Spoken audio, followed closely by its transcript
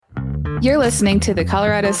You're listening to the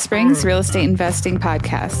Colorado Springs Real Estate Investing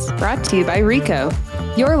Podcast, brought to you by RICO,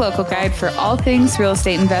 your local guide for all things real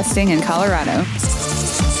estate investing in Colorado.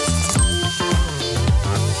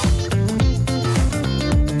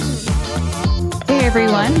 Hey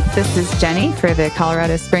everyone, this is Jenny for the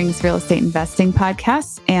Colorado Springs Real Estate Investing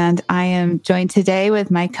Podcast, and I am joined today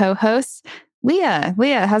with my co-host, Leah.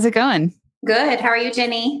 Leah, how's it going? Good. How are you,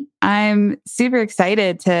 Jenny? I'm super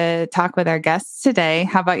excited to talk with our guests today.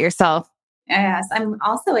 How about yourself? Yes, I'm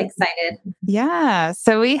also excited. Yeah.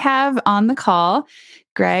 So we have on the call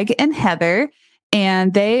Greg and Heather,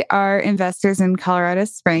 and they are investors in Colorado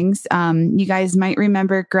Springs. You guys might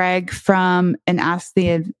remember Greg from an Ask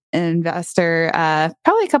the Investor,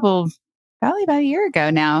 probably about a year ago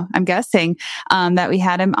now, I'm guessing, that we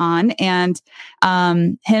had him on. And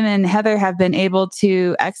him and Heather have been able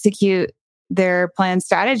to execute their planned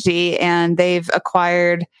strategy, and they've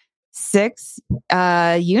acquired 6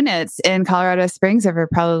 units in Colorado Springs over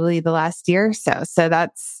probably the last year or so. So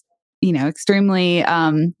that's, extremely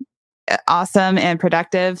awesome and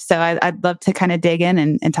productive. So I'd love to kind of dig in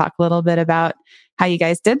and talk a little bit about how you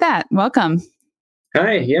guys did that. Welcome.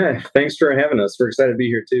 Hi. Yeah. Thanks for having us. We're excited to be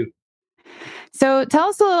here too. So tell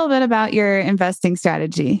us a little bit about your investing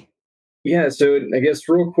strategy. Yeah. So I guess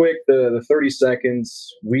real quick, the 30 seconds,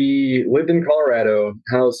 we lived in Colorado,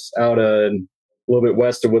 house out a little bit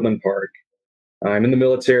west of Woodland Park. I'm in the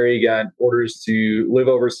military, got orders to live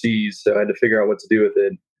overseas. So I had to figure out what to do with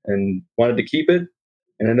it and wanted to keep it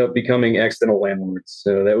and ended up becoming accidental landlords.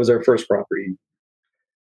 So that was our first property.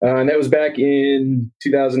 And that was back in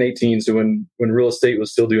 2018. So when real estate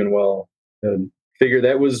was still doing well, figured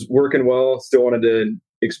that was working well. Still wanted to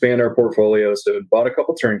expand our portfolio. So bought a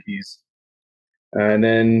couple turnkeys. And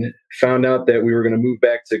then found out that we were going to move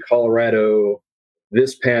back to Colorado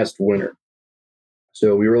this past winter.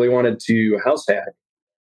 So we really wanted to house hack.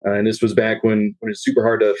 And this was back when it was super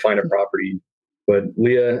hard to find a property. But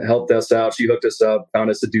Leah helped us out. She hooked us up, found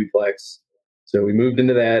us a duplex. So we moved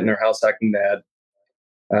into that and our house hacking that.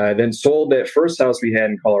 Then sold that first house we had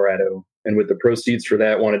in Colorado. And with the proceeds for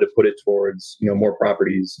that, wanted to put it towards, more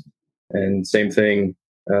properties. And same thing,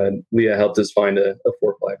 Leah helped us find a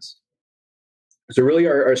fourplex. So really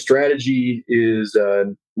our strategy is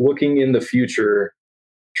looking in the future,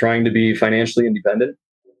 trying to be financially independent.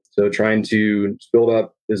 So trying to build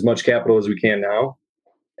up as much capital as we can now.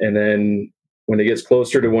 And then when it gets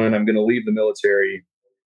closer to when I'm going to leave the military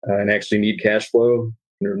and actually need cash flow,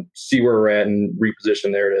 see where we're at and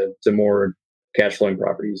reposition there to more cash flowing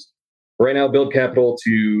properties. Right now, build capital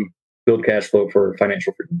to build cash flow for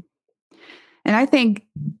financial freedom. And I think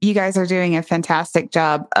you guys are doing a fantastic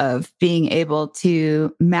job of being able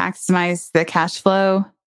to maximize the cash flow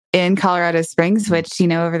in Colorado Springs, which,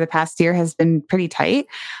 over the past year has been pretty tight.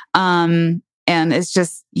 And it's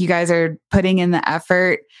just, you guys are putting in the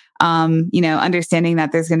effort, understanding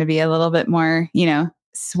that there's going to be a little bit more,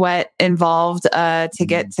 sweat involved to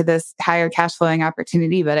get to this higher cash flowing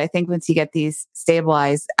opportunity. But I think once you get these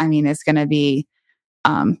stabilized, it's going to be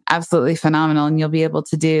absolutely phenomenal, and you'll be able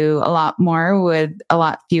to do a lot more with a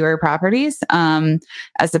lot fewer properties,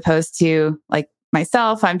 as opposed to like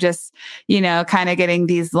myself. I'm just, kind of getting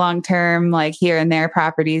these long-term, like here and there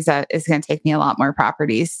properties that is going to take me a lot more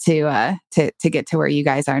properties to get to where you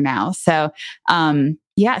guys are now. So, so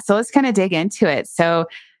let's kind of dig into it. So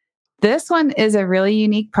this one is a really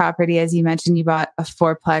unique property. As you mentioned, you bought a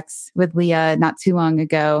fourplex with Leah not too long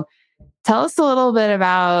ago. Tell us a little bit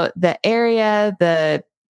about the area, the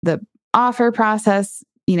offer process,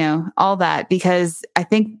 all that, because I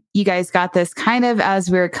think you guys got this kind of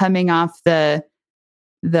as we're coming off the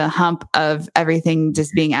hump of everything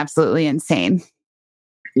just being absolutely insane.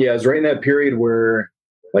 Yeah, it was right in that period where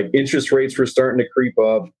like interest rates were starting to creep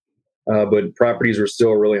up, but properties were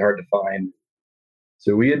still really hard to find.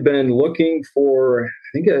 So we had been looking for, I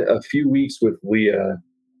think, a few weeks with Leah,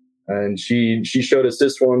 and she showed us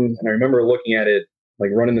this one. And I remember looking at it, like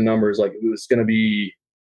running the numbers, like it was going to be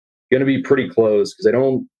pretty close because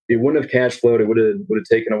it wouldn't have cash flowed. It would have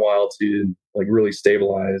taken a while to like really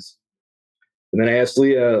stabilize. And then I asked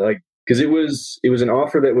Leah, like, because it was an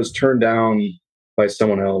offer that was turned down by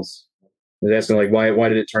someone else. I was asking like why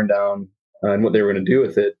did it turn down and what they were going to do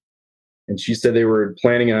with it. And she said they were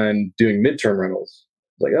planning on doing midterm rentals.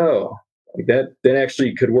 Like, oh, like that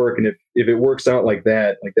actually could work. And if it works out like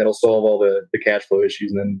that, like that'll solve all the cash flow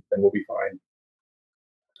issues, and then we'll be fine.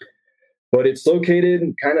 But it's located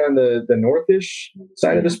kind of on the northish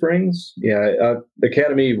side of the Springs. Yeah,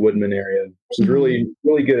 Academy Woodman area, which is really,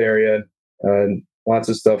 really good area. Lots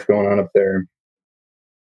of stuff going on up there.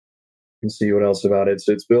 Let's see what else about it.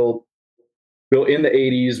 So it's built in the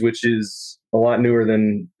 80s, which is a lot newer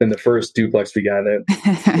than the first duplex we got that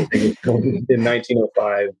I think was built in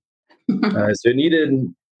 1905. So it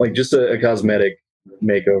needed like just a cosmetic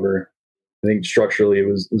makeover. I think structurally it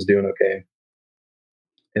was doing okay.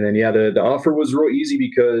 And then the offer was real easy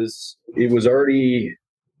because it was already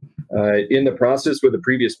in the process with the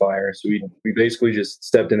previous buyer. So we basically just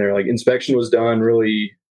stepped in there. Like inspection was done,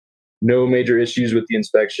 really no major issues with the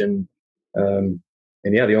inspection. And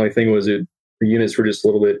the only thing was the units were just a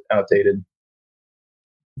little bit outdated.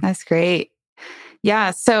 That's great.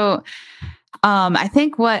 Yeah. So I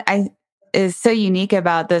think what is so unique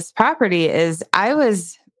about this property is I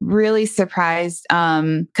was really surprised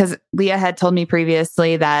because Leah had told me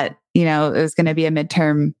previously that, it was going to be a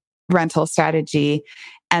midterm rental strategy.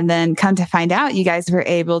 And then come to find out, you guys were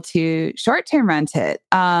able to short-term rent it.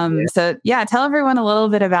 So tell everyone a little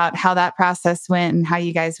bit about how that process went and how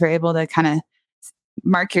you guys were able to kind of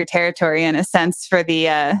mark your territory in a sense for the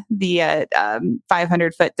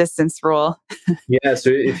 500-foot distance rule. Yeah. So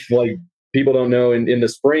if like people don't know, in the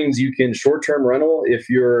Springs, you can short-term rental if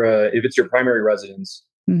it's your primary residence,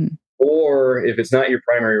 or if it's not your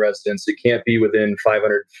primary residence, it can't be within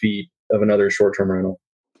 500 feet of another short-term rental.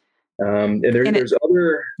 And there's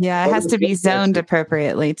other. Yeah, it has to be zoned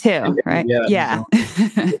appropriately too, right? Yeah.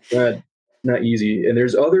 It's not easy. And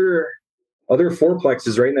there's other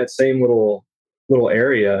fourplexes right in that same little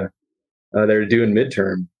area that are doing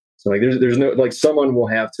midterm. So like there's no, like someone will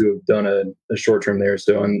have to have done a short term there.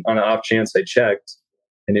 So on an off chance I checked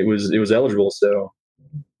and it was eligible. So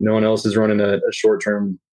no one else is running a short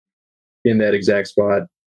term in that exact spot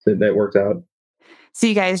that worked out. So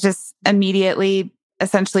you guys just immediately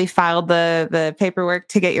essentially filed the paperwork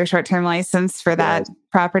to get your short term license for that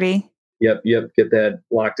property? Yep. Get that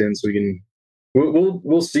locked in so we can.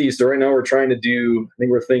 We'll see. So right now we're trying to do, I think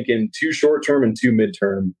we're thinking 2 short-term and 2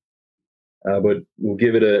 midterm, but we'll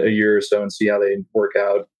give it a year or so and see how they work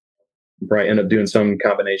out. We'll probably end up doing some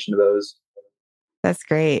combination of those. That's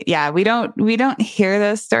great. Yeah. We don't hear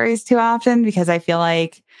those stories too often because I feel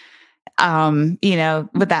like,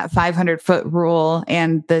 with that 500-foot rule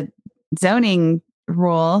and the zoning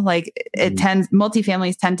rule, like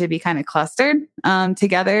multifamilies tend to be kind of clustered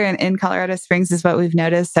together, and in Colorado Springs is what we've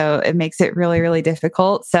noticed. So it makes it really, really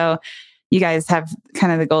difficult. So you guys have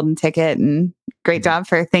kind of the golden ticket, and great job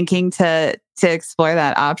for thinking to explore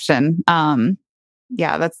that option.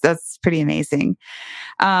 That's pretty amazing.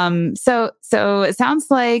 So it sounds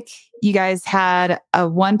like you guys had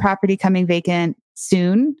one property coming vacant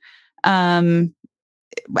soon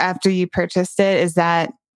after you purchased it. Is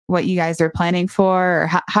that what you guys are planning for, or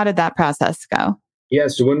how did that process go? Yeah.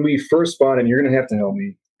 So when we first bought it, and you're going to have to help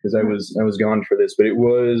me because I was gone for this, but it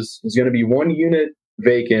was going to be 1 unit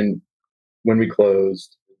vacant when we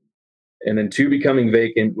closed, and then 2 becoming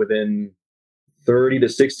vacant within 30 to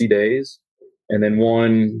 60 days, and then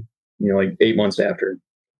 1, like 8 months after.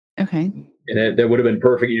 Okay. And that would have been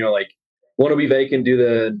perfect. Like 1 will be vacant, do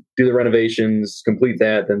the renovations, complete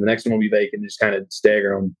that, then the next one will be vacant, just kind of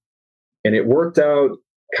stagger them. And it worked out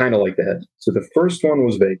kind of like that. So the first one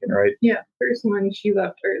was vacant, right? Yeah, first one, she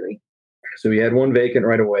left early. So we had 1 vacant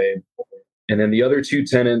right away. And then the other 2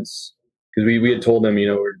 tenants, because we had told them,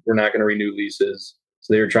 we're not going to renew leases.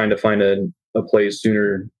 So they were trying to find a place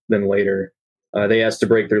sooner than later. They asked to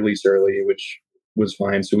break their lease early, which was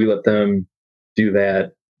fine. So we let them do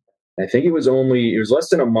that. I think it was less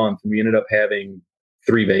than a month, and we ended up having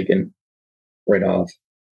 3 vacant right off.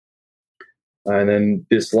 And then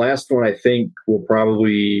this last one, I think, will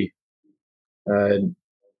probably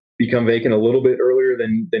become vacant a little bit earlier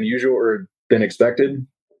than usual or than expected.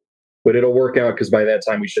 But it'll work out because by that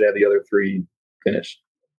time we should have the other 3 finished.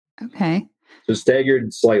 Okay. So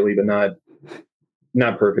staggered slightly, but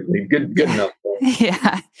not perfectly. Good enough.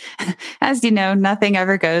 Yeah. As you know, nothing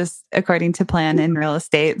ever goes according to plan in real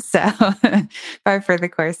estate. So par for the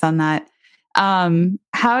course on that.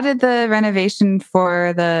 How did the renovation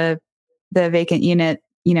for the vacant unit,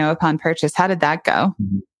 upon purchase, how did that go?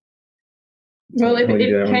 Well, it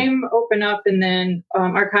came open up, and then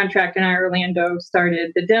our contract in Orlando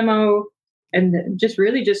started the demo, and just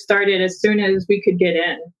started as soon as we could get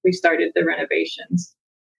in. We started the renovations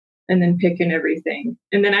and then picking everything.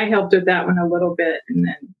 And then I helped with that one a little bit, and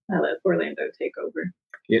then I let Orlando take over.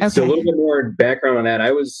 Yeah, okay. So a little bit more background on that.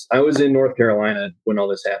 I was in North Carolina when all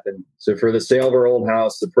this happened. So for the sale of our old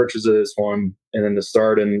house, the purchase of this one, and then the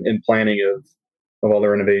start and planning of all the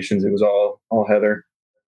renovations, it was all Heather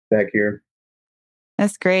back here.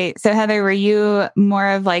 That's great. So Heather, were you more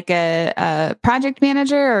of like a project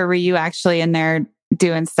manager, or were you actually in there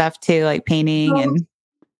doing stuff too, like painting and?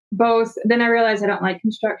 Both. Then I realized I don't like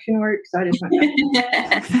construction work, so I just went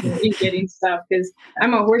back to getting stuff because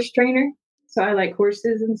I'm a horse trainer. So I like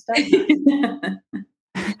horses and stuff.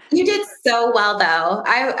 You did so well, though.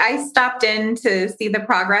 I stopped in to see the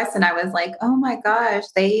progress, and I was like, "Oh my gosh,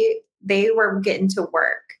 they were getting to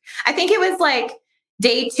work." I think it was like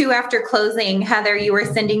day 2 after closing. Heather, you were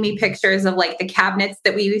sending me pictures of like the cabinets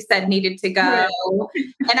that we said needed to go,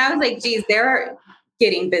 and I was like, "Geez, they're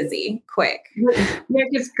getting busy quick." Yeah,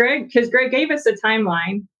 because Greg gave us a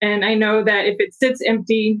timeline, and I know that if it sits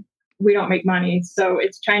empty, we don't make money. So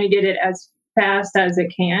it's trying to get it as fast as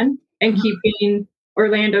it can and keeping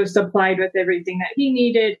Orlando supplied with everything that he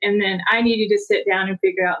needed. And then I needed to sit down and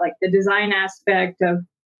figure out like the design aspect of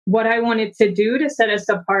what I wanted to do to set us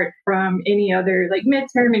apart from any other like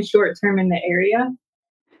midterm and short term in the area.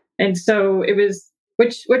 And so it was,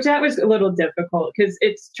 which that was a little difficult because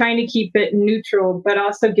it's trying to keep it neutral, but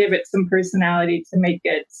also give it some personality to make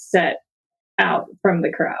it set out from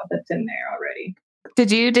the crowd that's in there already.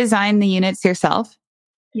 Did you design the units yourself?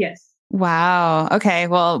 Yes. Wow. Okay.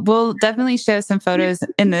 Well, we'll definitely show some photos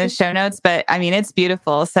in the show notes, but I mean, it's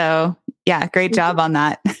beautiful. So yeah, great job on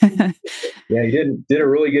that. Yeah, you did a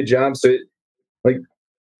really good job. So like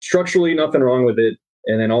structurally, nothing wrong with it.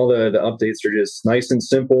 And then all the updates are just nice and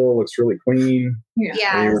simple. Looks really clean.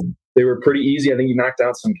 Yeah. They were pretty easy. I think you knocked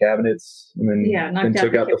out some cabinets and then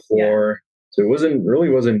took out the floor. Yeah. So it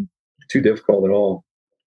wasn't too difficult at all.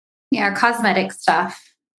 Yeah, cosmetic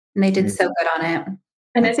stuff. And they did so good on it.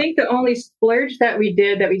 And I think the only splurge that we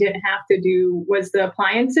didn't have to do was the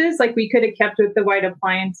appliances. Like we could have kept with the white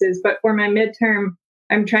appliances, but for my midterm,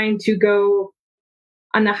 I'm trying to go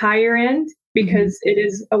on the higher end because it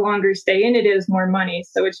is a longer stay and it is more money.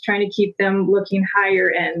 So it's trying to keep them looking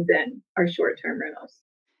higher end than our short-term rentals.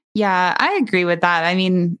 Yeah, I agree with that. I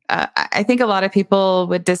mean, I think a lot of people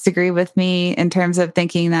would disagree with me in terms of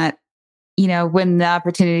thinking that, you know, when the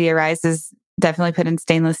opportunity arises, definitely put in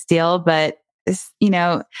stainless steel, but you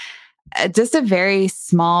know, just a very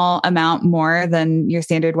small amount more than your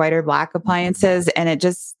standard white or black appliances. And it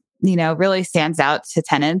just, you know, really stands out to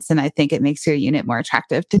tenants. And I think it makes your unit more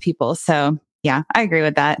attractive to people. So yeah, I agree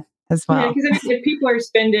with that as well. Yeah, because if people are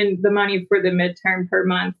spending the money for the midterm per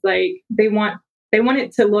month, like they want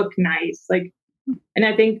it to look nice. Like, and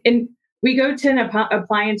I think, and we go to an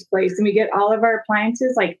appliance place and we get all of our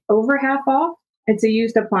appliances like over half off. It's a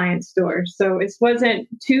used appliance store. So it wasn't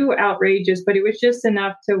too outrageous, but it was just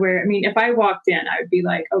enough to where, I mean, if I walked in, I would be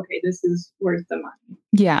like, okay, this is worth the money.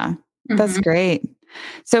 Yeah, that's great.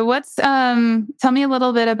 So tell me a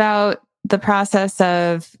little bit about the process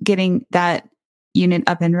of getting that unit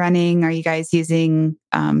up and running. Are you guys using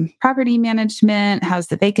property management? How's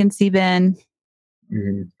the vacancy been?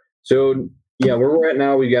 Mm-hmm. So yeah, where we're at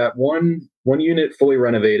now, we got one unit fully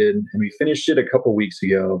renovated and we finished it a couple weeks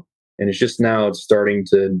ago. And it's just now it's starting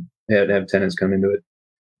to have tenants come into it.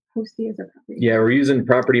 Hosty is a property. Yeah, we're using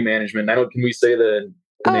property management. Can we say the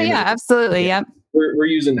oh yeah, absolutely. Yep. We're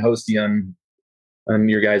using Hosty on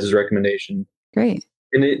your guys' recommendation. Great.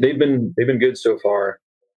 And they've been good so far.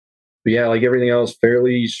 But yeah, like everything else,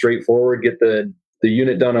 fairly straightforward. Get the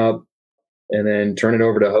unit done up and then turn it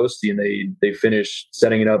over to Hosty, and they finish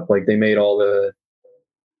setting it up. Like they made all the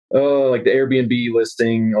like the Airbnb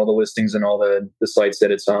listing, all the listings and all the sites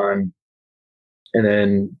that it's on. And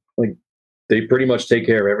then like they pretty much take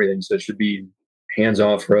care of everything. So it should be hands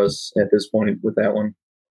off for us at this point with that one.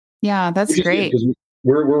 Yeah, that's great. Because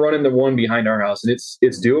we're running the one behind our house and it's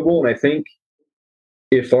doable. And I think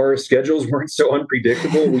if our schedules weren't so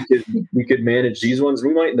unpredictable, we could manage these ones.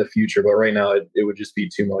 We might in the future, but right now it would just be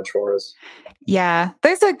too much for us. Yeah,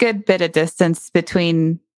 there's a good bit of distance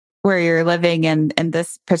between where you're living and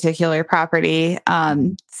this particular property.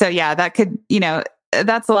 So yeah, that could, you know,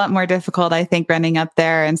 that's a lot more difficult, I think, running up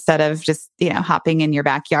there instead of just, you know, hopping in your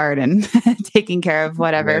backyard and taking care of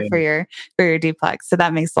whatever for your duplex. So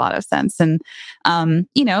that makes a lot of sense. And,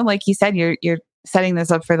 you know, like you said, you're setting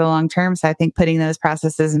this up for the long term. So I think putting those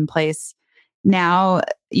processes in place now,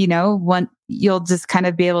 you know, you'll just kind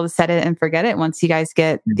of be able to set it and forget it once you guys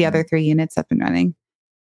get the other 3 units up and running.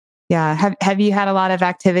 Yeah. Have you had a lot of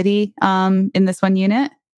activity in this one unit?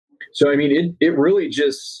 So, I mean, it really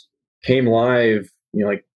just came live, you know,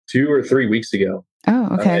 like 2 or 3 weeks ago. Oh,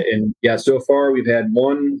 okay. And yeah, so far we've had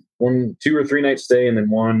one 2 or 3 night stay and then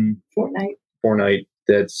one 4 night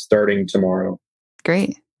that's starting tomorrow.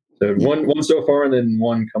 Great. So one so far and then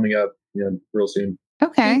one coming up, you know, real soon.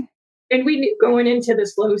 Okay. And we knew going into the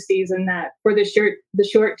slow season that for the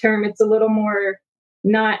short term, it's a little more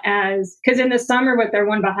not as, because in the summer with our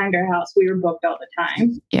one behind our house, we were booked all the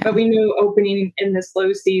time. Yeah. But we knew opening in the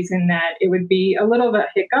slow season that it would be a little of a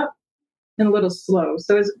hiccup and a little slow.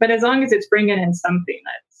 So, but as long as it's bringing in something,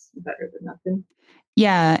 that's better than nothing.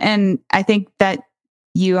 Yeah. And I think that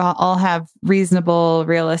you all have reasonable,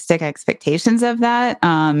 realistic expectations of that.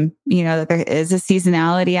 That there is a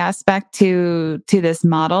seasonality aspect to this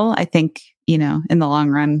model. I think, in the long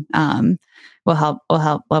run, will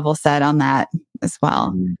help level set on that as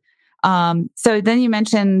well. So then you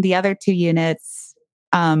mentioned the other 2 units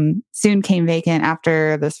soon came vacant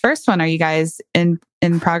after this first one. Are you guys in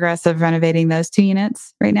progress of renovating those 2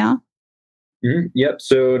 units right now? Mm-hmm. Yep.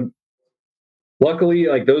 So luckily,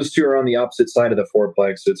 like those 2 are on the opposite side of the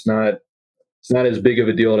fourplex, so it's not as big of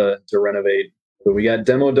a deal to renovate. But we got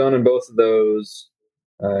demo done in both of those.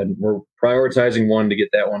 We're prioritizing one to get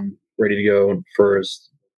that one ready to go first.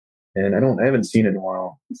 And I haven't seen it in a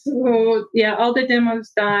while. So yeah, all the demos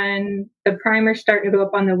done. The primer's starting to go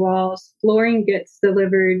up on the walls. Flooring gets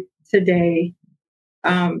delivered today.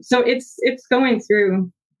 So it's going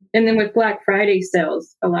through. And then with Black Friday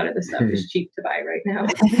sales, a lot of the stuff is cheap to buy right now.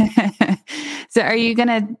 So are you going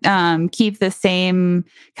to keep the same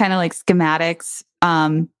kind of like schematics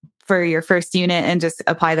for your first unit and just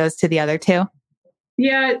apply those to the other 2?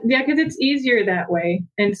 Yeah, because it's easier that way.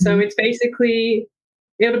 And so it's basically,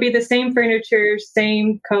 it'll be the same furniture,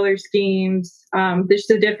 same color schemes. Just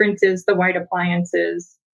the difference is the white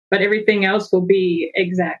appliances, but everything else will be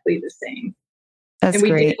exactly the same. That's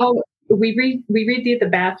great. We redid the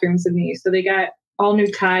bathrooms in these, so they got all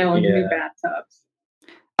new tile and new bathtubs.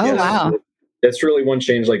 Oh, wow. That's really one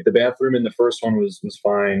change. Like the bathroom in the first one was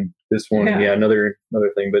fine. This one, another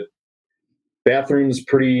thing. But bathroom's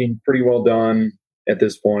pretty well done at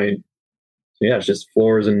this point. So yeah, it's just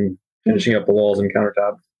floors and finishing up the walls and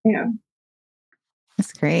countertop. Yeah.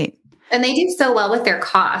 That's great. And they do so well with their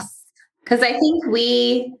costs. Because I think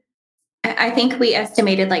we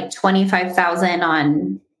estimated like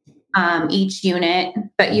 $25,000 on each unit,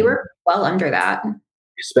 but you were well under that.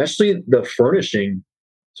 Especially the furnishing.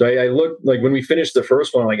 So I looked, like when we finished the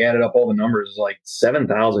first one, like added up all the numbers, it was like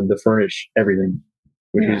 $7,000 to furnish everything,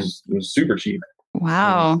 which was super cheap.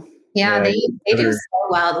 Wow. Yeah, they do so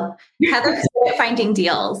well. Heather's good at finding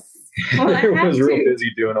deals. Well, I was real busy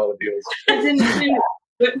doing all the deals.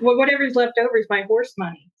 Whatever's left over is my horse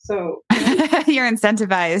money. So you're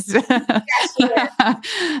incentivized.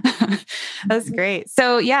 That's great.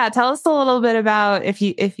 So yeah, tell us a little bit about if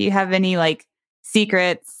you have any like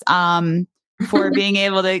secrets for being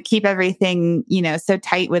able to keep everything, so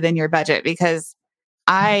tight within your budget, because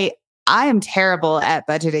I am terrible at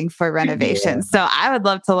budgeting for renovations. So I would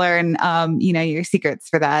love to learn your secrets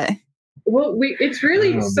for that. Well, it's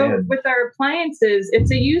really with our appliances,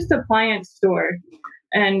 it's a used appliance store.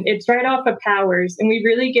 And it's right off of Powers, and we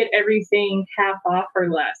really get everything half off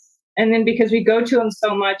or less. And then because we go to them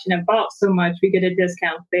so much and have bought so much, we get a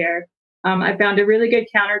discount there. I found a really good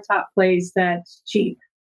countertop place that's cheap.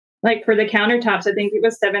 Like for the countertops, I think it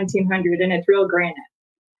was $1,700, and it's real granite.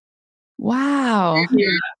 Wow.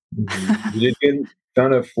 Yeah. You did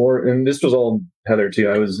found a floor, and this was all Heather too.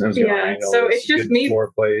 I was so it's just me.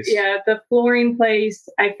 Floor place. Yeah, the flooring place.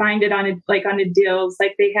 I find it on a deals.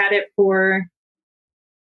 Like they had it for.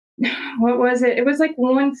 What was it? It was like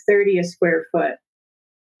 $130 a square foot.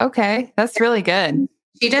 Okay, that's really good.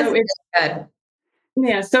 She does good.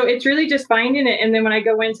 Yeah, so it's really just finding it. And then when I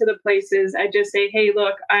go into the places, I just say, hey,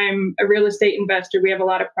 look, I'm a real estate investor. We have a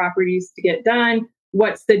lot of properties to get done.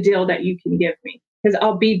 What's the deal that you can give me? Because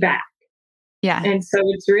I'll be back. Yeah. And so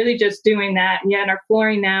it's really just doing that. Yeah, and our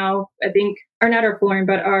flooring now, I think, or not our flooring,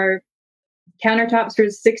 but our countertops are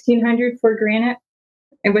 $1,600 for granite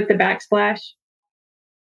and with the backsplash.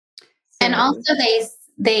 And also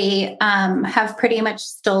they have pretty much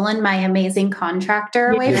stolen my amazing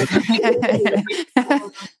contractor away from me.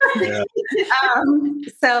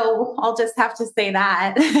 So I'll just have to say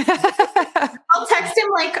that. I'll text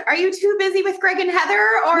him like, are you too busy with Greg and Heather,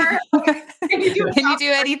 or can you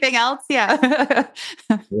do anything else? Yeah.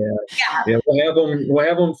 We'll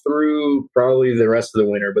have them through probably the rest of the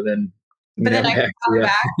winter, but then I can come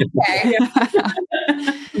back. Okay.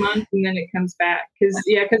 Month and then it comes back because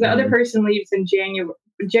the other person leaves in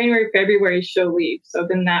January, February she'll leave, so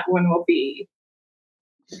then that one will be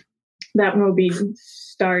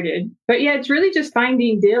started. But yeah, it's really just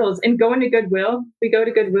finding deals and going to Goodwill. We go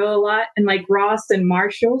to Goodwill a lot, and like Ross and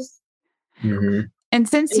Marshalls. Mm-hmm. And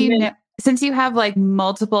since you have like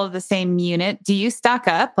multiple of the same unit, do you stock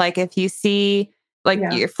up? Like if you see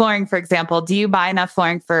your flooring, for example, do you buy enough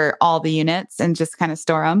flooring for all the units and just kind of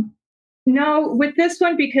store them? No, with this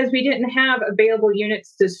one, because we didn't have available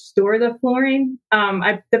units to store the flooring.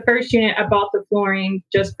 The first unit, I bought the flooring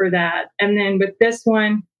just for that. And then with this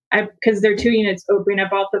one, because there are 2 units open, I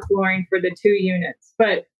bought the flooring for the 2 units.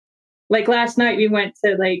 But like last night, we went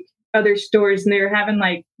to like other stores and they were having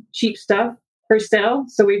like cheap stuff per sale.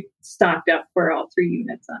 So we stocked up for all 3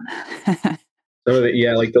 units on that. So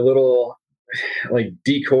like the little like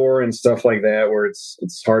decor and stuff like that, where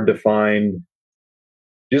it's hard to find.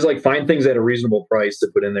 Just like find things at a reasonable price to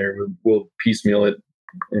put in there. We'll piecemeal it,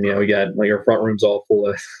 and we got like our front room's all full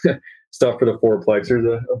of stuff for the fourplex. There's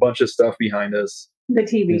a bunch of stuff behind us. The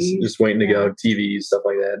TVs, just waiting to go. TVs, stuff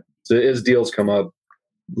like that. So as deals come up,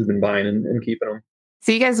 we've been buying and keeping them.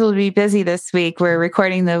 So you guys will be busy this week. We're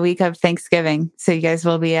recording the week of Thanksgiving, so you guys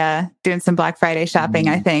will be doing some Black Friday shopping,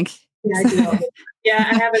 I think. Yeah, I do. Yeah,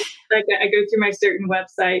 I have I go through my certain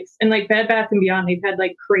websites, and like Bed Bath & Beyond, they've had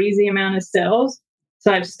like crazy amount of sales.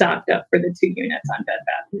 So I've stocked up for the 2 units on Bed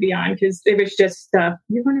Bath & Beyond because it was just stuff.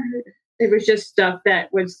 It was just stuff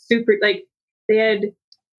that was super. Like they had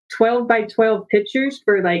 12 by 12 pictures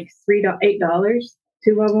for like $8,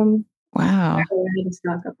 2 of them. Wow! I had to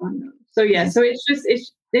stock up on those. So yeah, so it's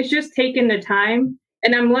just taking the time,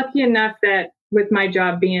 and I'm lucky enough that with my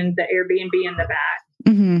job being the Airbnb in the back,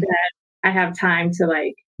 that I have time to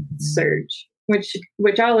like search. Which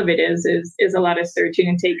all of it is a lot of searching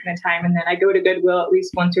and taking the time. And then I go to Goodwill at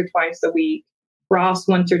least once or twice a week, Ross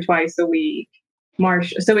once or twice a week,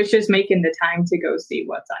 Marsh. So it's just making the time to go see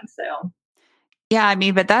what's on sale. Yeah, I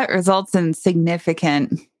mean, but that results in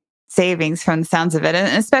significant savings from the sounds of it.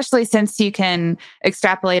 And especially since you can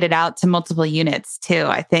extrapolate it out to multiple units too.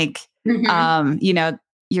 I think,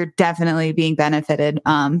 you're definitely being benefited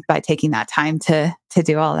by taking that time to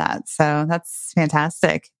do all that. So that's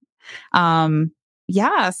fantastic. So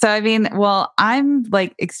I mean, well, I'm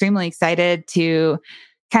like extremely excited to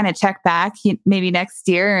kind of check back maybe next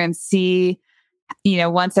year and see,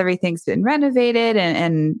 once everything's been renovated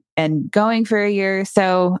and going for a year or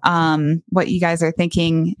so, what you guys are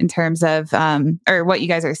thinking in terms of, or what you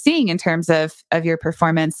guys are seeing in terms of your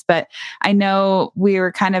performance. But I know we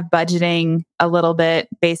were kind of budgeting a little bit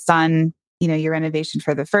based on, your renovation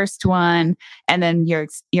for the first one, and then your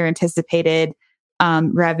anticipated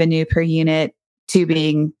revenue per unit to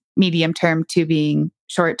being medium term to being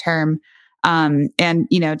short term. And,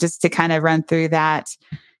 just to kind of run through that,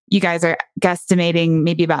 you guys are guesstimating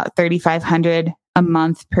maybe about $3,500 a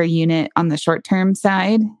month per unit on the short term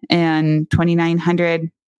side and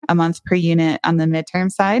 $2,900 a month per unit on the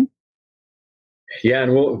midterm side. Yeah.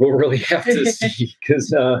 And we'll really have to see because,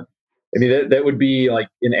 that would be like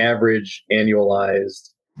an average annualized,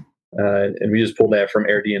 and we just pulled that from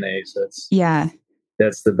AirDNA. So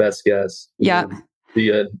that's the best guess. Yeah. Be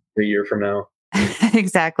a year from now.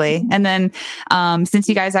 Exactly. And then since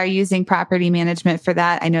you guys are using property management for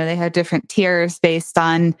that, I know they have different tiers based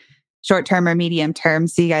on short term or medium term.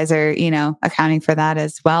 So you guys are, accounting for that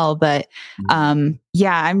as well. But I'm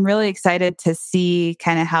really excited to see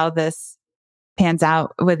kind of how this pans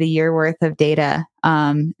out with a year worth of data.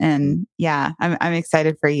 I'm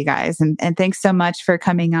excited for you guys. And thanks so much for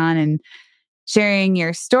coming on and sharing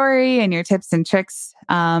your story and your tips and tricks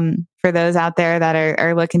for those out there that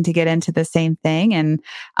are looking to get into the same thing. And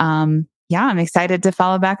I'm excited to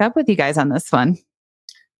follow back up with you guys on this one.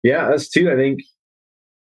 Yeah, us too. I think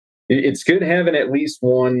it's good having at least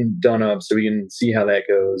one done up so we can see how that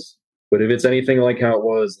goes. But if it's anything like how it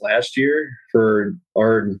was last year for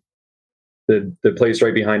the place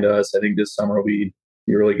right behind us, I think this summer will be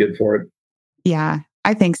really good for it. Yeah,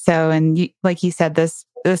 I think so. And like you said, this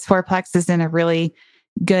fourplex is in a really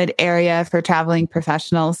good area for traveling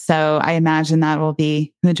professionals. So I imagine that will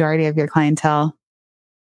be the majority of your clientele.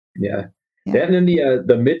 Yeah. And then the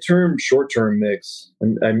midterm, short-term mix,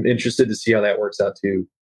 I'm interested to see how that works out too.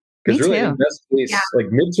 Because really, in best case, like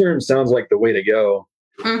midterm sounds like the way to go.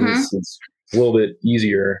 It's a little bit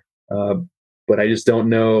easier. But I just don't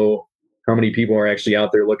know how many people are actually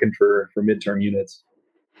out there looking for midterm units.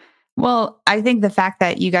 Well, I think the fact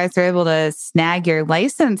that you guys are able to snag your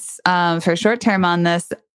license for short term on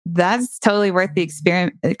this, that's totally worth the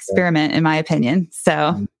experiment, in my opinion.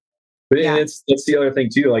 So, but that's the other thing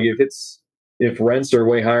too. Like if rents are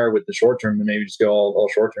way higher with the short term, then maybe just go all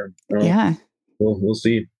short term. Yeah, we'll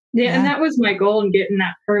see. Yeah, and that was my goal in getting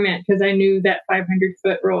that permit because I knew that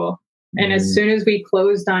 500-foot rule. And as soon as we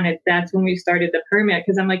closed on it, that's when we started the permit.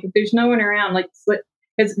 Because I'm like, if there's no one around, like,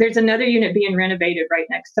 because there's another unit being renovated right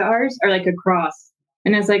next to ours, or like across.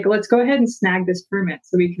 And I was like, let's go ahead and snag this permit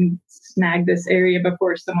so we can snag this area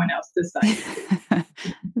before someone else decides.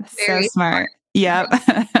 So smart. Yep.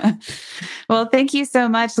 Well, thank you so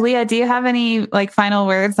much. Leah, do you have any final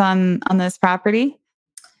words on this property?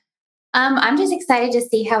 I'm just excited to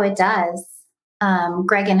see how it does.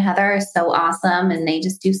 Greg and Heather are so awesome and they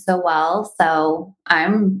just do so well. So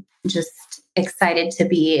I'm just excited to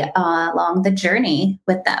be along the journey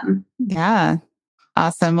with them. Yeah.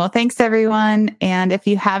 Awesome. Well, thanks everyone. And if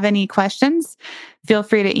you have any questions, feel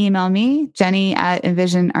free to email me,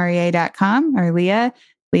 Jenny@envisionrea.com, or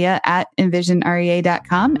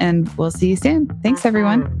Leah@envisionrea.com. And we'll see you soon. Thanks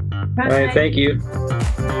everyone. Bye. All right. Thank you.